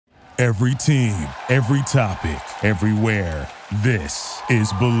Every team, every topic, everywhere. This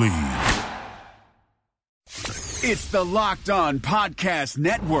is Believe. It's the Locked On Podcast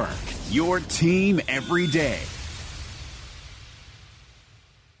Network, your team every day.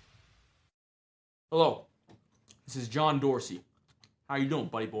 Hello, this is John Dorsey. How you doing,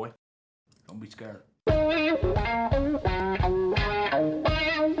 buddy boy? Don't be scared.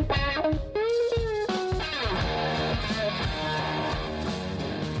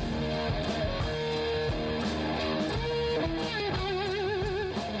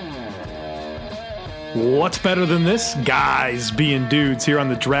 What's better than this? Guys being dudes here on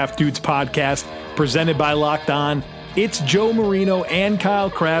the Draft Dudes podcast presented by Locked On. It's Joe Marino and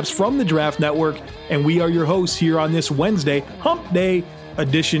Kyle Krabs from the Draft Network, and we are your hosts here on this Wednesday, Hump Day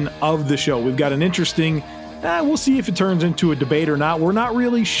edition of the show. We've got an interesting, we'll see if it turns into a debate or not. We're not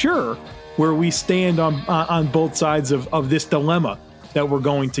really sure where we stand on both sides of this dilemma that we're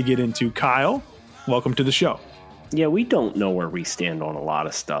going to get into. Kyle, welcome to the show. Yeah, we don't know where we stand on a lot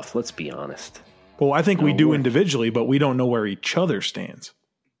of stuff. Let's be honest. Well, I think we do individually, but we don't know where each other stands.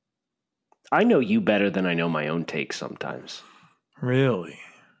 I know you better than I know my own take sometimes. Really?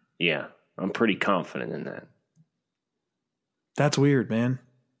 Yeah, I'm pretty confident in that. That's weird, man.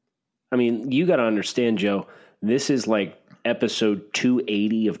 I mean, you got to understand, Joe, this is like episode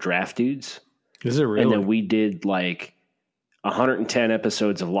 280 of Draft Dudes. Is it really? And then we did like 110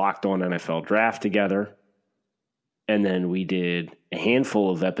 episodes of Locked On NFL Draft together. And then we did a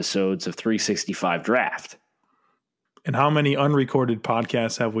handful of episodes of 365 Draft. And how many unrecorded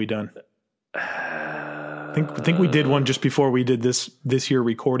podcasts have we done? I think we did one just before we did this year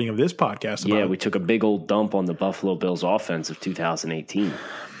recording of this podcast. Yeah, we took a big old dump on the Buffalo Bills offense of 2018.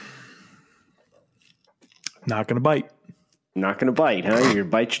 Not going to bite. Not going to bite, huh? You're going to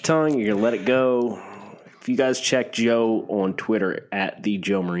bite your tongue. You're going to let it go. If you guys check Joe on Twitter at the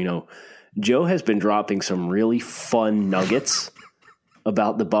Joe Marino, Joe has been dropping some really fun nuggets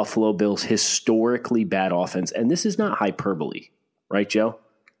about the Buffalo Bills' historically bad offense. And this is not hyperbole, right, Joe?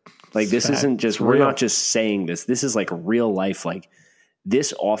 Like, this isn't just, we're not just saying this. This is like real life. Like,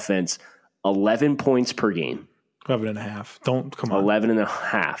 this offense, 11 points per game. 11 and a half. Don't, come on. 11 and a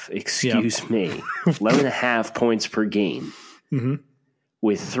half. Excuse me. 11 and a half points per game. Mm-hmm.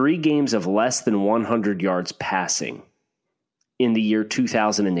 With 3 games of less than 100 yards passing in the year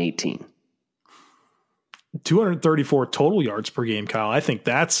 2018. 234 total yards per game, Kyle. I think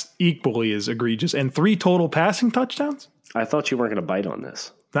that's equally as egregious. And 3 total passing touchdowns? I thought you weren't going to bite on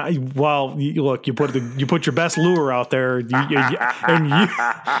this. Well, look, you put your best lure out there, and you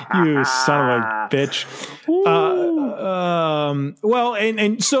son of a bitch. Well,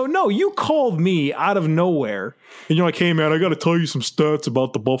 and so no, you called me out of nowhere, and you're like, "Hey, man, I got to tell you some stats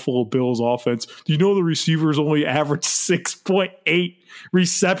about the Buffalo Bills offense. Do you know the receivers only average 6.8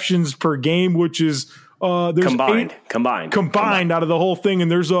 receptions per game, which is there's combined out of the whole thing,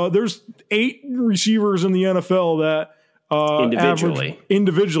 and there's 8 receivers in the NFL that."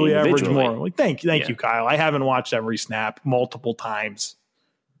 Individually average more. Like, thank you, Kyle. I haven't watched every snap multiple times.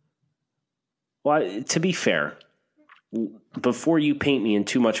 Well, to be fair, before you paint me in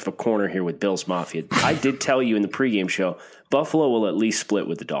too much of a corner here with Bills Mafia, I did tell you in the pregame show, Buffalo will at least split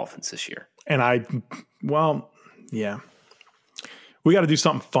with the Dolphins this year. And yeah. We got to do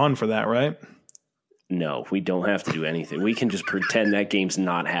something fun for that, right? No, we don't have to do anything. We can just pretend that game's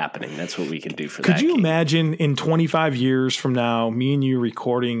not happening. That's what we can do for that. Could you imagine in 25 years from now, me and you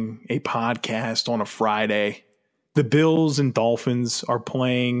recording a podcast on a Friday? The Bills and Dolphins are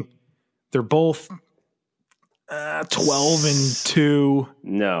playing. They're both 12-2.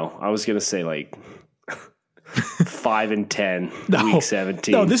 No, I was going to say like 5-10, week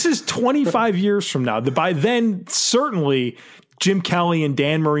 17. No, this is 25 years from now. By then, certainly Jim Kelly and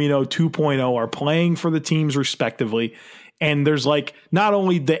Dan Marino 2.0 are playing for the teams respectively. And there's like not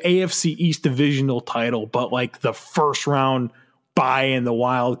only the AFC East divisional title, but like the first round bye in the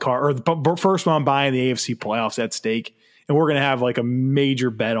wild card, or the first round bye in the AFC playoffs at stake. And we're going to have like a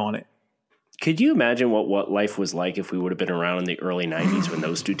major bet on it. Could you imagine what life was like if we would have been around in the early 90s when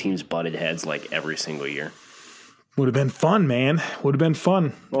those two teams butted heads like every single year? Would have been fun, man. Would have been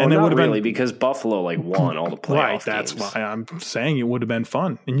fun. Well, and not really, because Buffalo like won all the playoff right, that's games. Why I'm saying it would have been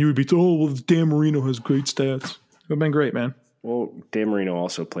fun. And you would be told, well, Dan Marino has great stats. It would have been great, man. Well, Dan Marino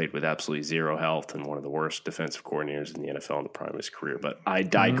also played with absolutely zero health and one of the worst defensive coordinators in the NFL in the prime of his career. But I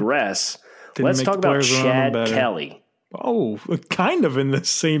digress. Let's talk about Chad Kelly. Oh, kind of in the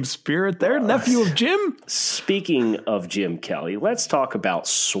same spirit there. Nephew of Jim. Speaking of Jim Kelly, let's talk about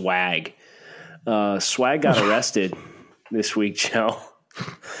Swag. Swag got arrested this week, Joe.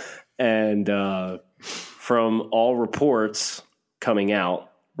 And from all reports coming out,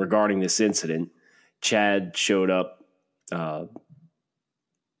 regarding this incident. Chad showed up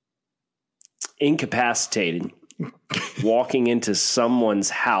incapacitated, walking into someone's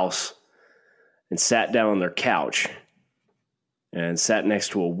house and sat down on their couch and sat next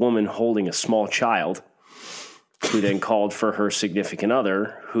to a woman holding a small child, who then called for her significant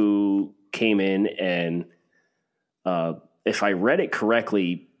other, who came in and, if I read it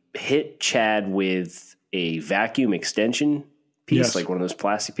correctly, hit Chad with a vacuum extension piece, like one of those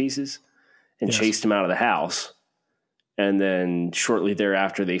plastic pieces, and chased him out of the house. And then shortly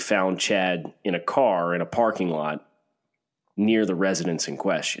thereafter, they found Chad in a car in a parking lot near the residence in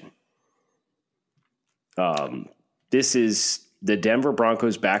question. This is the Denver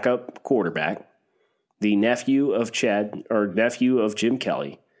Broncos backup quarterback, the nephew of Jim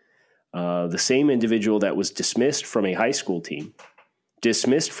Kelly, the same individual that was dismissed from a high school team,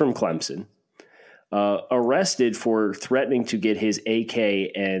 dismissed from Clemson, arrested for threatening to get his AK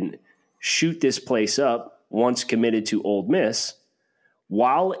and shoot this place up, once committed to Ole Miss,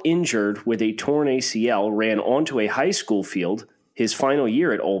 while injured with a torn ACL, ran onto a high school field his final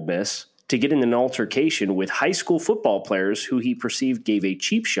year at Ole Miss to get in an altercation with high school football players who he perceived gave a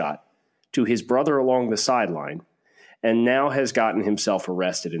cheap shot to his brother along the sideline, and now has gotten himself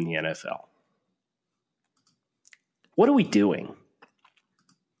arrested in the NFL. What are we doing?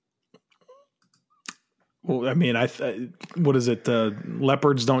 Well, I mean, what is it?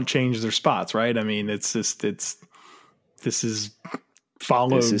 Leopards don't change their spots, right? I mean, this is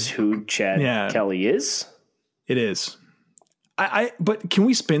followed. This is who Chad Kelly is? It is. But can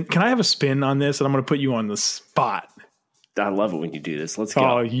I have a spin on this? And I'm going to put you on the spot. I love it when you do this. Let's go.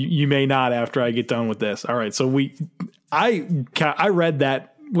 Oh, you may not after I get done with this. All right. So I read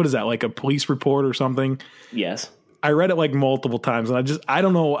that. What is that? Like a police report or something? Yes. I read it like multiple times, and I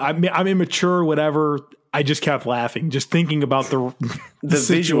don't know. I'm immature, whatever. I just kept laughing, just thinking about the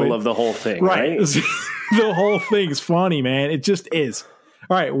visual of the whole thing, right? The whole thing's funny, man. It just is.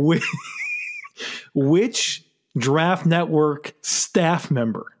 All right. Which Draft Network staff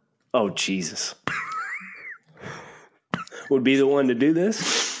member? Oh, Jesus. Would be the one to do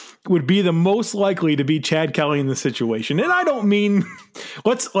this? Would be the most likely to be Chad Kelly in this situation. And I don't mean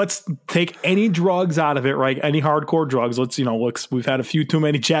let's take any drugs out of it, right? Any hardcore drugs. We've had a few too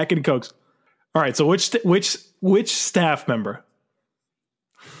many Jack and Cokes. All right, so which staff member?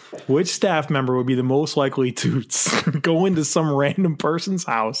 Which staff member would be the most likely to go into some random person's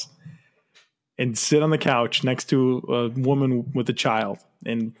house and sit on the couch next to a woman with a child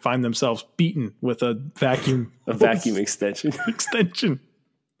and find themselves beaten with a vacuum extension?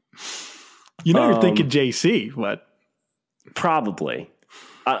 You're thinking JC, but probably.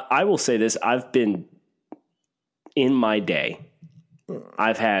 I will say this: I've been in my day.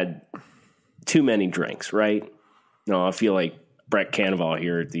 I've had too many drinks, right? No, I feel like Brett Canavale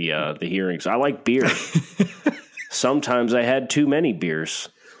here at the hearings. I like beer. Sometimes I had too many beers.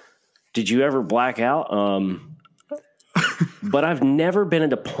 Did you ever black out? But I've never been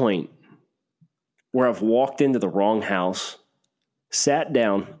at a point where I've walked into the wrong house, sat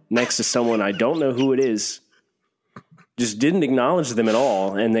down next to someone I don't know who it is, just didn't acknowledge them at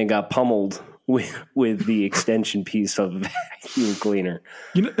all, and then got pummeled with the extension piece of vacuum cleaner.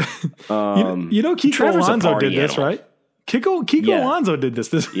 Kiko Trevor's Alonso did this, right? Kiko Alonso did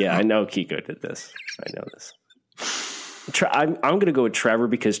this. Yeah, I know Kiko did this. I know this. I'm going to go with Trevor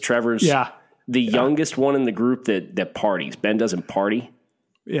because Trevor's the youngest one in the group that parties. Ben doesn't party.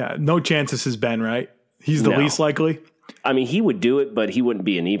 Yeah, no chance this is Ben, right? He's the least likely. I mean, he would do it, but he wouldn't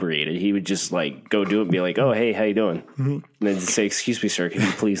be inebriated. He would just go do it and be like, "Oh, hey, how you doing?" Mm-hmm. And then say, "Excuse me, sir, can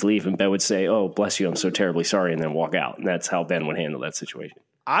you please leave?" And Ben would say, "Oh, bless you, I'm so terribly sorry," and then walk out. And that's how Ben would handle that situation.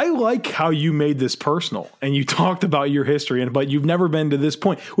 I like how you made this personal and you talked about your history, but you've never been to this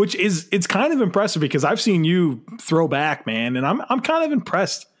point, which it's kind of impressive because I've seen you throw back, man, and I'm kind of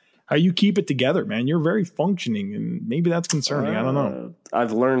impressed how you keep it together, man. You're very functioning, and maybe that's concerning. I don't know.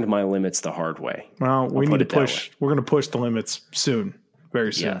 I've learned my limits the hard way. Well, we need to push. We're going to push the limits soon,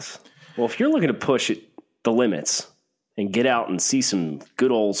 very soon. Yes. Well, if you're looking to push the limits and get out and see some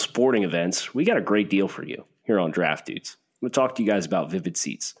good old sporting events, we got a great deal for you here on Draft Dudes. I'm going to talk to you guys about Vivid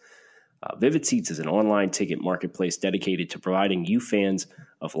Seats. Vivid Seats is an online ticket marketplace dedicated to providing you fans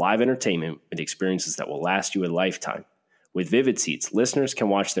of live entertainment with experiences that will last you a lifetime. With Vivid Seats, listeners can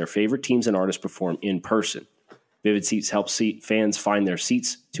watch their favorite teams and artists perform in person. Vivid Seats helps fans find their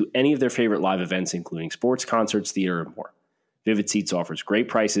seats to any of their favorite live events, including sports, concerts, theater, and more. Vivid Seats offers great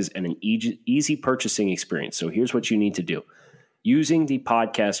prices and an easy purchasing experience. So here's what you need to do. Using the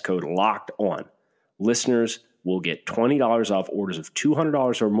podcast code LOCKED ON, listeners will get $20 off orders of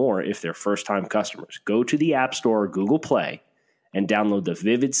 $200 or more if they're first-time customers. Go to the App Store or Google Play and download the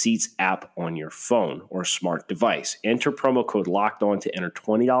Vivid Seats app on your phone or smart device. Enter promo code Locked On to enter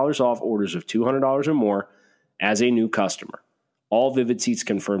 $20 off orders of $200 or more as a new customer. All Vivid Seats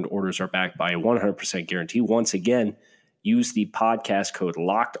confirmed orders are backed by a 100% guarantee. Once again, use the podcast code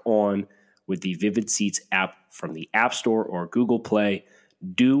Locked On with the Vivid Seats app from the App Store or Google Play.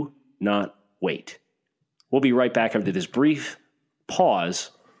 Do not wait. We'll be right back after this brief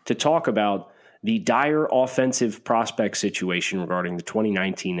pause to talk about the dire offensive prospect situation regarding the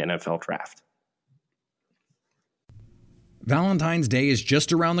 2019 NFL Draft. Valentine's Day is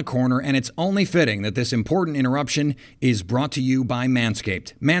just around the corner, and it's only fitting that this important interruption is brought to you by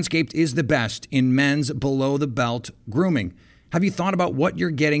Manscaped. Manscaped is the best in men's below-the-belt grooming. Have you thought about what you're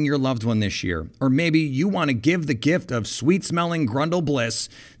getting your loved one this year? Or maybe you want to give the gift of sweet-smelling Grundle Bliss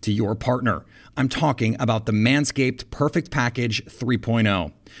to your partner. I'm talking about the Manscaped Perfect Package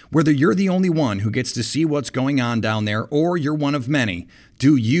 3.0. Whether you're the only one who gets to see what's going on down there or you're one of many,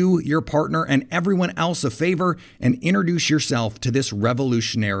 do you, your partner, and everyone else a favor and introduce yourself to this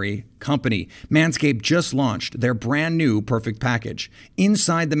revolutionary company. Manscaped just launched their brand new Perfect Package.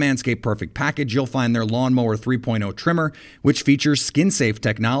 Inside the Manscaped Perfect Package, you'll find their Lawnmower 3.0 trimmer, which features skin-safe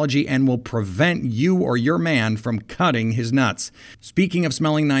technology and will prevent you or your man from cutting his nuts. Speaking of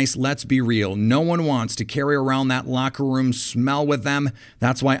smelling nice, let's be real. No one wants to carry around that locker room smell with them.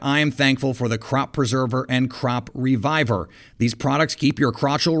 That's why I am thankful for the Crop Preserver and Crop Reviver. These products keep your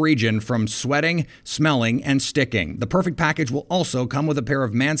crotchal region from sweating, smelling, and sticking. The Perfect Package will also come with a pair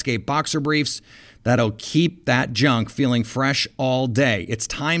of Manscaped boxer briefs that'll keep that junk feeling fresh all day. It's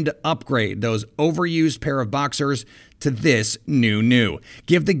time to upgrade those overused pair of boxers to this new.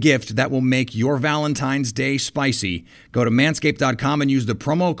 Give the gift that will make your Valentine's Day spicy. Go to manscaped.com and use the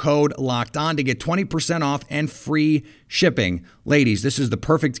promo code LOCKEDON to get 20% off and free shipping. Ladies, this is the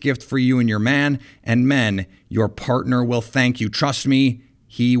perfect gift for you and your man. And men, your partner will thank you. Trust me,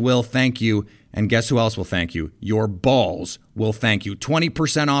 he will thank you. And guess who else will thank you? Your balls will thank you.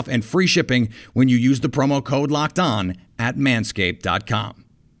 20% off and free shipping when you use the promo code LOCKEDON at manscaped.com.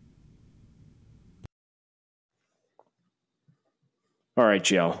 All right,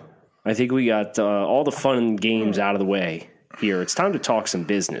 Joe. I think we got all the fun games out of the way here. It's time to talk some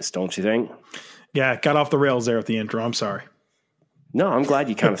business, don't you think? Yeah, got off the rails there at the intro. I'm sorry. No, I'm glad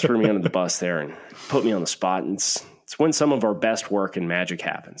you kind of threw me under the bus there and put me on the spot. And it's when some of our best work and magic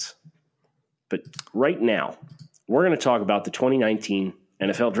happens. But right now, we're going to talk about the 2019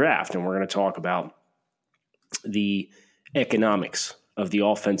 NFL Draft, and we're going to talk about the economics of the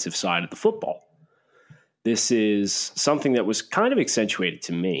offensive side of the football. This is something that was kind of accentuated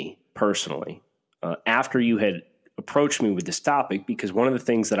to me personally after you had approached me with this topic, because one of the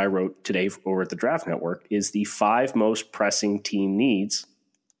things that I wrote today over at the Draft Network is the 5 most pressing team needs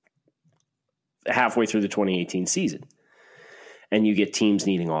halfway through the 2018 season. And you get teams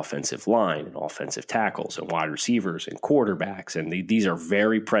needing offensive line and offensive tackles and wide receivers and quarterbacks. And these are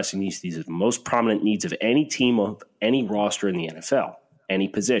very pressing needs. These are the most prominent needs of any team of any roster in the NFL, any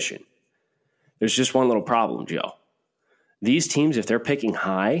position. There's just one little problem, Joe. These teams, if they're picking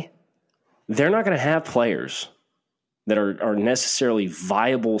high, they're not going to have players that are necessarily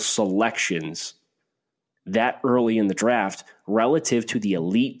viable selections that early in the draft relative to the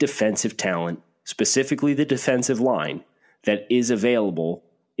elite defensive talent, specifically the defensive line, that is available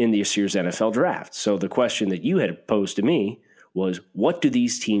in this year's NFL Draft. So the question that you had posed to me was, what do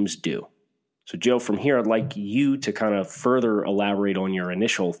these teams do? So, Joe, from here, I'd like you to kind of further elaborate on your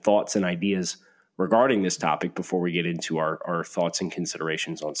initial thoughts and ideas regarding this topic before we get into our thoughts and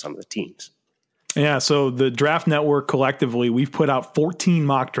considerations on some of the teams. Yeah, so the Draft Network collectively, we've put out 14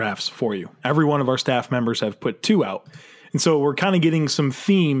 mock drafts for you. Every one of our staff members have put 2 out. And so we're kind of getting some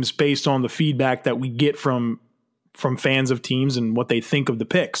themes based on the feedback that we get from fans of teams and what they think of the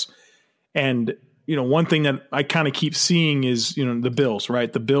picks. And, one thing that I kind of keep seeing is, the Bills,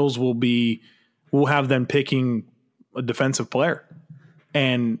 right? The Bills we'll have them picking a defensive player.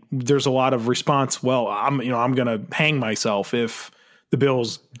 And there's a lot of response. Well, I'm going to hang myself if the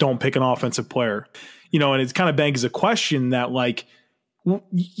Bills don't pick an offensive player, and it kind of begs a question that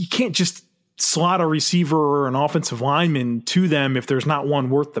you can't just slot a receiver or an offensive lineman to them if there's not one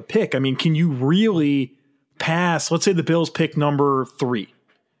worth the pick. I mean, can you really pass? Let's say the Bills pick number 3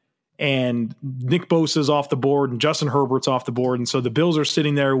 and Nick Bosa's off the board and Justin Herbert's off the board. And so the Bills are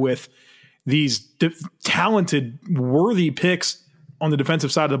sitting there with these talented, worthy picks on the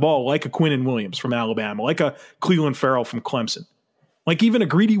defensive side of the ball, like a Quinnen Williams from Alabama, like a Cleveland Farrell from Clemson, like even a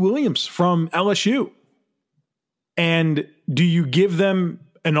Greedy Williams from LSU. And do you give them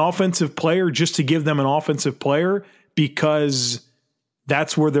an offensive player just to give them an offensive player because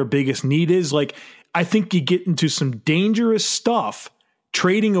that's where their biggest need is? I think you get into some dangerous stuff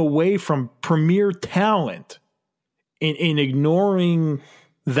trading away from premier talent and ignoring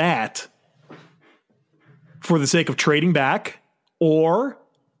that for the sake of trading back or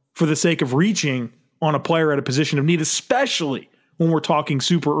for the sake of reaching on a player at a position of need, especially when we're talking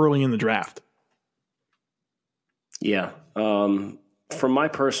super early in the draft. Yeah. From my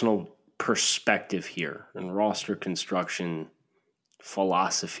personal perspective here and roster construction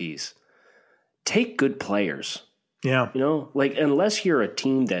philosophies, take good players. Yeah. Like unless you're a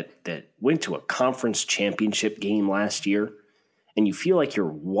team that went to a conference championship game last year and you feel like you're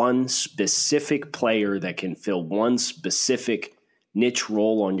one specific player that can fill one specific niche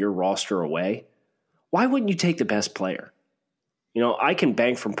role on your roster away, why wouldn't you take the best player? I can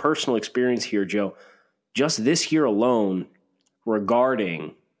bank from personal experience here, Joe, just this year alone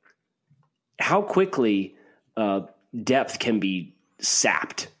regarding how quickly depth can be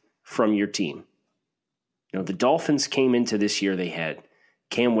sapped from your team. The Dolphins came into this year, they had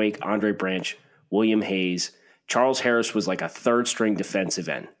Cam Wake, Andre Branch, William Hayes. Charles Harris was like a third-string defensive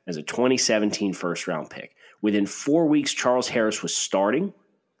end as a 2017 first-round pick. Within 4 weeks, Charles Harris was starting,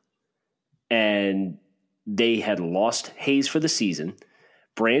 and they had lost Hayes for the season.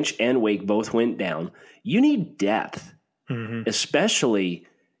 Branch and Wake both went down. You need depth, especially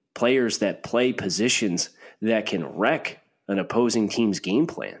players that play positions that can wreck an opposing team's game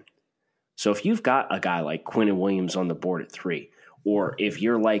plan. So if you've got a guy like Quinnen Williams on the board at 3, or if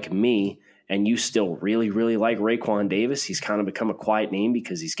you're like me and you still really, really like Raekwon Davis, he's kind of become a quiet name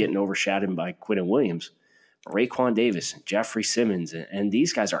because he's getting overshadowed by Quinnen Williams. Raekwon Davis, Jeffrey Simmons, and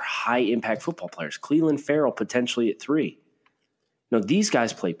these guys are high-impact football players. Cleveland Farrell potentially at 3. These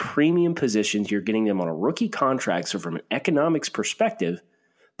guys play premium positions. You're getting them on a rookie contract, so from an economics perspective,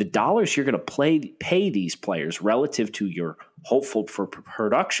 the dollars you're going to pay these players relative to your hopeful for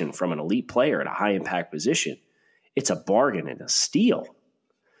production from an elite player at a high-impact position, it's a bargain and a steal.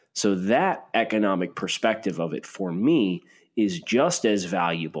 So that economic perspective of it for me is just as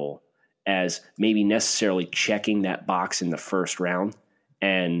valuable as maybe necessarily checking that box in the first round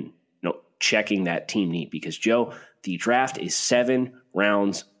and checking that team need. Because, Joe, the draft is 7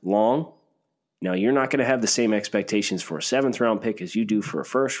 rounds long. Now, you're not going to have the same expectations for a 7th-round pick as you do for a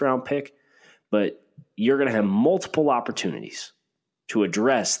first-round pick, but you're going to have multiple opportunities to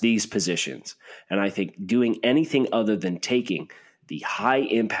address these positions. And I think doing anything other than taking the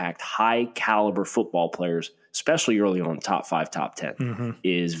high-impact, high-caliber football players, especially early on, top 5, top 10,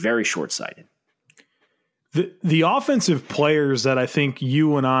 is very short-sighted. The offensive players that I think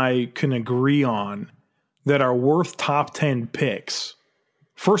you and I can agree on that are worth top 10 picks,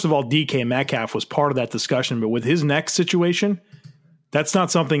 first of all, DK Metcalf was part of that discussion, but with his next situation, that's not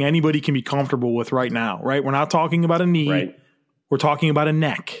something anybody can be comfortable with right now, right? We're not talking about a knee. Right. We're talking about a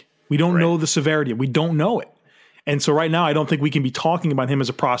neck. We don't know the severity. We don't know it. And so right now, I don't think we can be talking about him as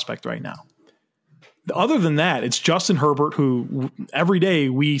a prospect right now. Other than that, it's Justin Herbert, who every day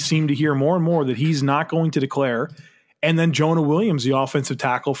we seem to hear more and more that he's not going to declare. And then Jonah Williams, the offensive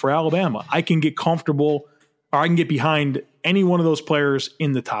tackle for Alabama. I can get comfortable, or I can get behind any one of those players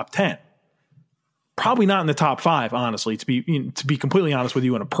in the top 10. Probably not in the top 5, honestly, to be completely honest with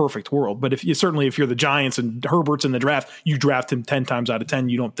you, in a perfect world. But if you're the Giants and Herbert's in the draft, you draft him 10 times out of 10.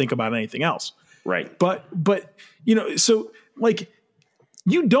 You don't think about anything else. Right. But so like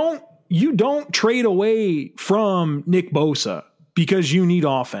you don't trade away from Nick Bosa because you need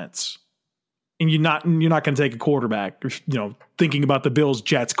offense, and you're not going to take a quarterback. Thinking about the Bills,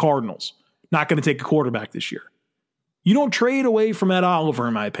 Jets, Cardinals, not going to take a quarterback this year. You don't trade away from Ed Oliver,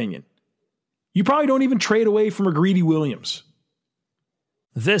 in my opinion. You probably don't even trade away from a Greedy Williams.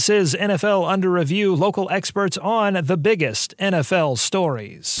 This is NFL Under Review, local experts on the biggest NFL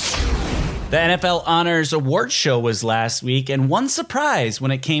stories. The NFL Honors Award Show was last week, and one surprise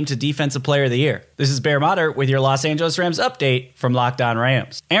when it came to Defensive Player of the Year. This is Bear Motter with your Los Angeles Rams update from Locked On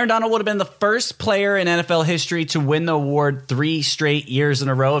Rams. Aaron Donald would have been the first player in NFL history to win the award 3 straight years in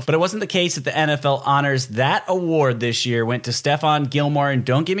a row, but it wasn't the case at the NFL Honors. That award this year went to Stephon Gilmore, and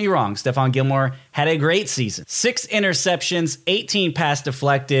don't get me wrong, Stephon Gilmore had a great season. 6 interceptions, 18 pass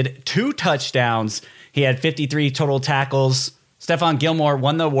deflected, 2 touchdowns. He had 53 total tackles. Stephon Gilmore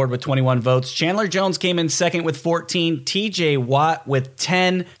won the award with 21 votes. Chandler Jones came in second with 14. TJ Watt with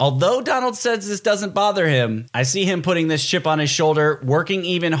 10. Although Donald says this doesn't bother him, I see him putting this chip on his shoulder, working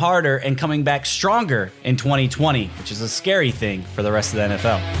even harder, and coming back stronger in 2020, which is a scary thing for the rest of the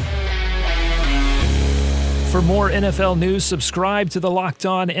NFL. For more NFL news, subscribe to the Locked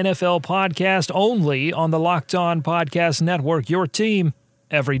On NFL podcast only on the Locked On Podcast Network, your team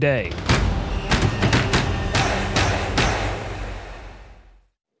every day.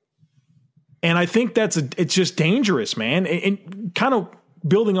 And I think it's just dangerous, man. And kind of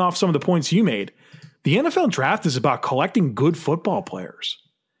building off some of the points you made, the NFL draft is about collecting good football players.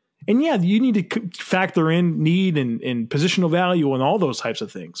 And yeah, you need to factor in need and positional value and all those types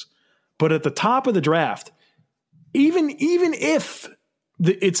of things. But at the top of the draft, even if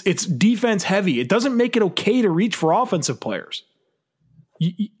it's defense heavy, it doesn't make it okay to reach for offensive players.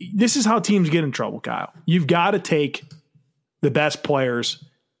 This is how teams get in trouble, Kyle. You've got to take the best players,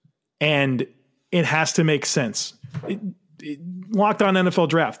 and it has to make sense. Locked on NFL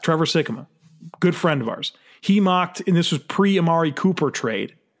draft, Trevor Sikkema, good friend of ours. He mocked, and this was pre-Amari Cooper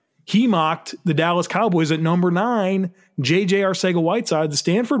trade, he mocked the Dallas Cowboys at number 9, J.J. Arcega-Whiteside, the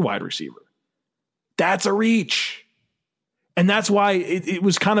Stanford wide receiver. That's a reach. And that's why it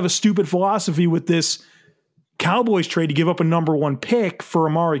was kind of a stupid philosophy with this Cowboys trade to give up a number 1 pick for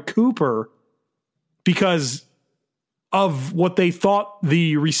Amari Cooper because of what they thought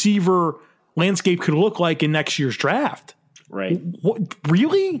the receiver landscape could look like in next year's draft. Right. What,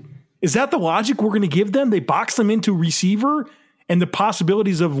 really? Is that the logic we're going to give them? They box them into receiver and the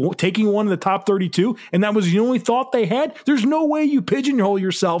possibilities of taking one in the top 32, and that was the only thought they had? There's no way you pigeonhole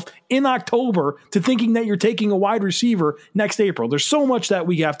yourself in October to thinking that you're taking a wide receiver next April. There's so much that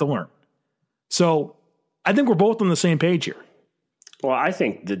we have to learn. So I think we're both on the same page here. Well, I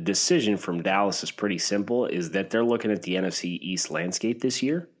think the decision from Dallas is pretty simple, is that they're looking at the NFC East landscape this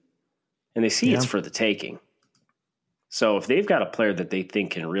year, and they see it's for the taking. So if they've got a player that they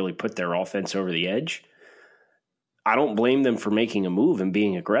think can really put their offense over the edge, I don't blame them for making a move and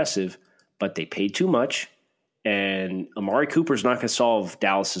being aggressive, but they paid too much, and Amari Cooper's not going to solve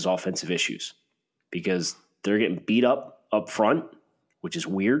Dallas's offensive issues because they're getting beat up front, which is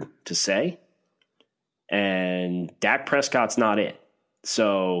weird to say, and Dak Prescott's not it.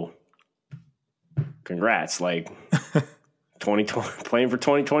 So congrats, like 2020 playing for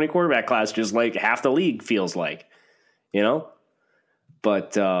 2020 quarterback class, just like half the league feels like, you know,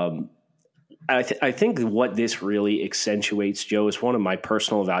 but I think what this really accentuates, Joe, is one of my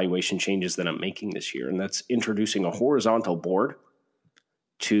personal evaluation changes that I'm making this year, and that's introducing a horizontal board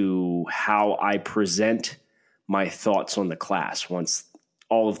to how I present my thoughts on the class once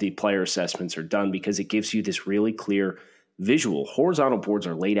all of the player assessments are done, because it gives you this really clear visual. Horizontal boards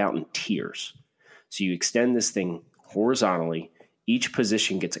are laid out in tiers. So you extend this thing horizontally. Each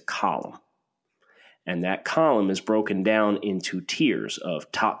position gets a column. And that column is broken down into tiers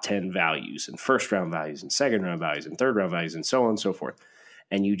of top 10 values and first round values and second round values and third round values and so on and so forth.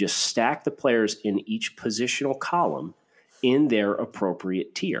 And you just stack the players in each positional column in their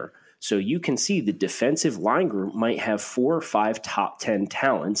appropriate tier. So you can see the defensive line group might have 4 or 5 top 10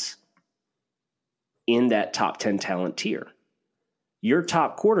 talents in that top 10 talent tier. Your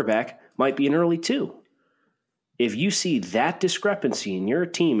top quarterback might be an early 2. If you see that discrepancy in your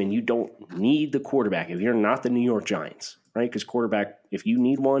team and you don't need the quarterback, if you're not the New York Giants, right? Because quarterback, if you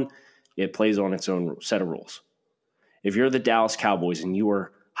need one, it plays on its own set of rules. If you're the Dallas Cowboys and you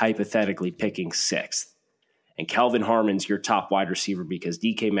are hypothetically picking 6th, and Kelvin Harmon's your top wide receiver because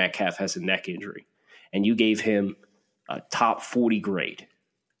DK Metcalf has a neck injury, and you gave him a top 40 grade,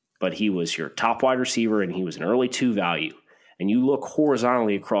 but he was your top wide receiver and he was an early 2 value, and you look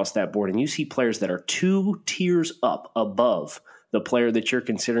horizontally across that board and you see players that are 2 tiers up above the player that you're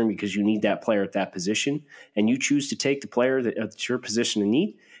considering because you need that player at that position, and you choose to take the player that's your position in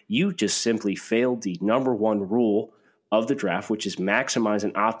need, you just simply failed the number 1 rule of the draft, which is maximize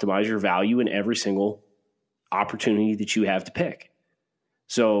and optimize your value in every single opportunity that you have to pick.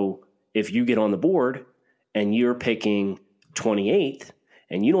 So if you get on the board and you're picking 28th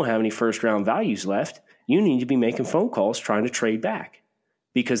and you don't have any first round values left, you need to be making phone calls trying to trade back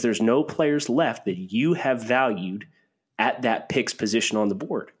because there's no players left that you have valued at that pick's position on the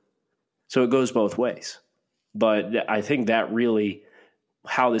board. So it goes both ways. But I think that really,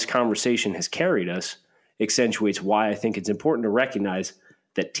 how this conversation has carried us, accentuates why I think it's important to recognize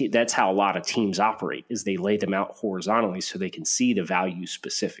that that's how a lot of teams operate, is they lay them out horizontally so they can see the value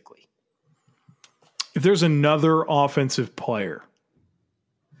specifically. If there's another offensive player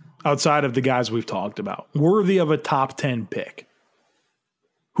outside of the guys we've talked about, worthy of a top 10 pick,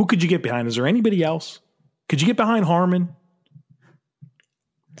 who could you get behind? Is there anybody else? Could you get behind Harmon?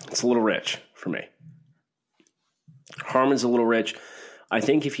 It's a little rich for me. Harmon's a little rich. I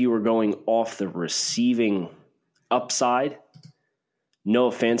think if you were going off the receiving upside, no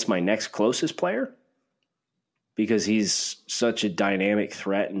offense, my next closest player, because he's such a dynamic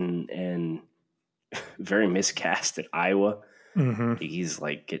threat and very miscast at Iowa. Mm-hmm. He's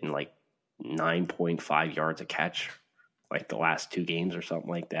like getting like 9.5 yards a catch, like the last 2 games or something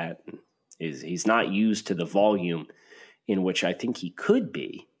like that. And he's not used to the volume in which I think he could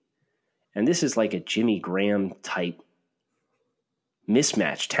be. And this is like a Jimmy Graham type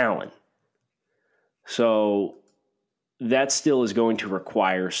mismatch talent. So that still is going to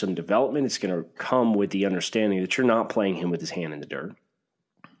require some development. It's going to come with the understanding that you're not playing him with his hand in the dirt.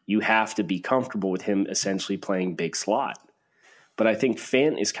 You have to be comfortable with him essentially playing big slot. But I think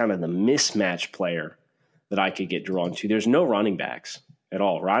Fant is kind of the mismatch player that I could get drawn to. There's no running backs at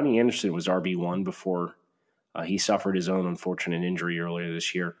all. Rodney Anderson was RB1 before he suffered his own unfortunate injury earlier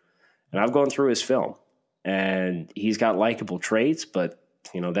this year. And I've gone through his film, and he's got likable traits, but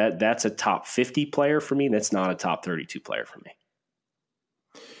that's a top 50 player for me. That's not a top 32 player for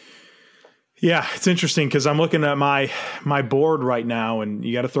me. Yeah, it's interesting because I'm looking at my board right now, and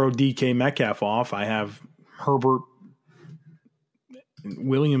you got to throw DK Metcalf off. I have Herbert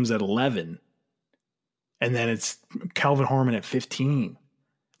Williams at 11, and then it's Calvin Harmon at 15.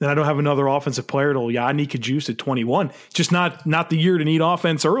 Then I don't have another offensive player till Yadni Kajus at 21. It's just not the year to need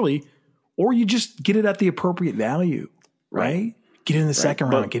offense early, or you just get it at the appropriate value, right? Get in the second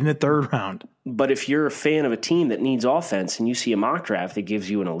round, get in the third round. But if you're a fan of a team that needs offense and you see a mock draft that gives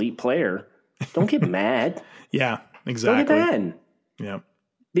you an elite player, don't get mad. Yeah, exactly. Don't get mad. Yeah.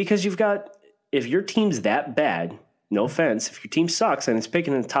 Because if your team's that bad, no offense, if your team sucks and it's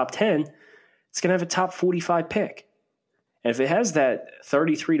picking in the top 10, it's going to have a top 45 pick. And if it has that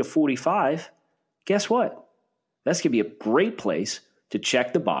 33 to 45, guess what? That's going to be a great place to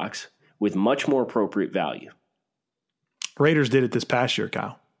check the box with much more appropriate value. Raiders did it this past year,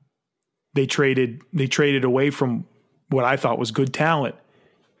 Kyle. They traded away from what I thought was good talent.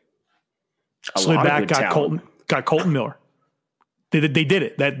 Slid back, got Colton Miller. They did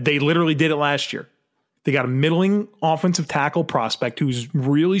it. They literally did it last year. They got a middling offensive tackle prospect who's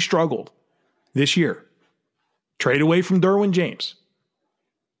really struggled this year. Trade away from Derwin James.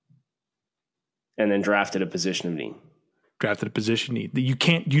 And then drafted a position of need.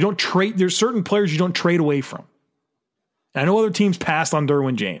 You don't trade. There's certain players you don't trade away from. I know other teams passed on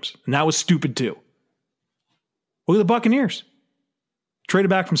Derwin James, and that was stupid too. Look at the Buccaneers. Traded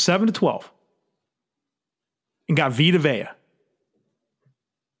back from 7 to 12 and got Vita Vea.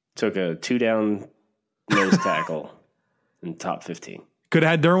 Took a 2-down nose tackle in the top 15. Could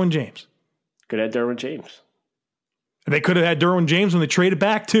have had Derwin James. And they could have had Derwin James when they traded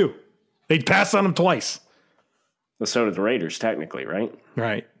back too. They passed on him twice. Well, so did the Raiders, technically, right?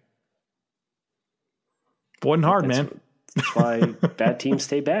 Right. Wasn't hard, man. That's why bad teams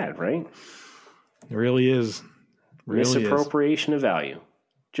stay bad, right? It really is. Misappropriation of value.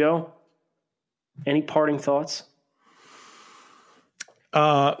 Joe, any parting thoughts?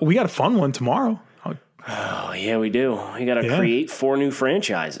 We got a fun one tomorrow. Oh, yeah, we do. We got to create 4 new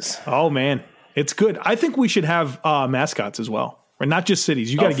franchises. Oh, man. It's good. I think we should have mascots as well. Or not just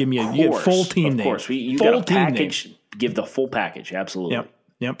cities. You got to give me a full team name. Of course. You got a package. Give the full package. Absolutely.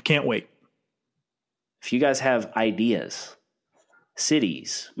 Yep. Can't wait. If you guys have ideas,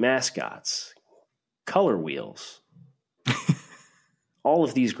 cities, mascots, color wheels, all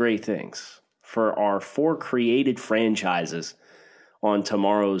of these great things for our 4 created franchises on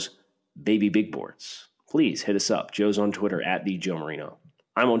tomorrow's Baby Big Boards, please hit us up. Joe's on Twitter at the Joe Marino.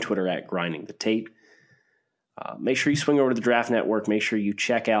 I'm on Twitter at Grinding the Tape. Make sure you swing over to the Draft Network. Make sure you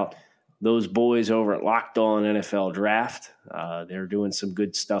check out those boys over at Locked On NFL Draft. They're doing some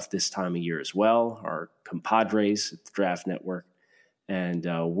good stuff this time of year as well. Our compadres at the Draft Network. And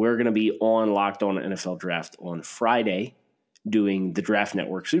we're going to be on Locked On NFL Draft on Friday doing the Draft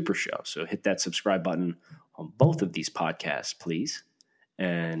Network Super Show. So hit that subscribe button on both of these podcasts, please.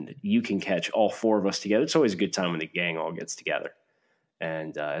 And you can catch all 4 of us together. It's always a good time when the gang all gets together.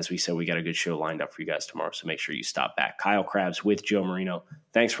 And as we said, we got a good show lined up for you guys tomorrow, so make sure you stop back. Kyle Krabs with Joe Marino.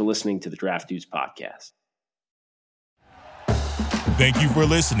 Thanks for listening to the Draft Dudes podcast. Thank you for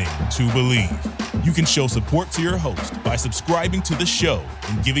listening to Believe. You can show support to your host by subscribing to the show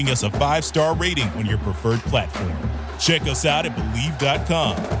and giving us a 5-star rating on your preferred platform. Check us out at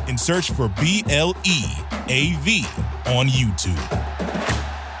Believe.com and search for BLEAV on YouTube.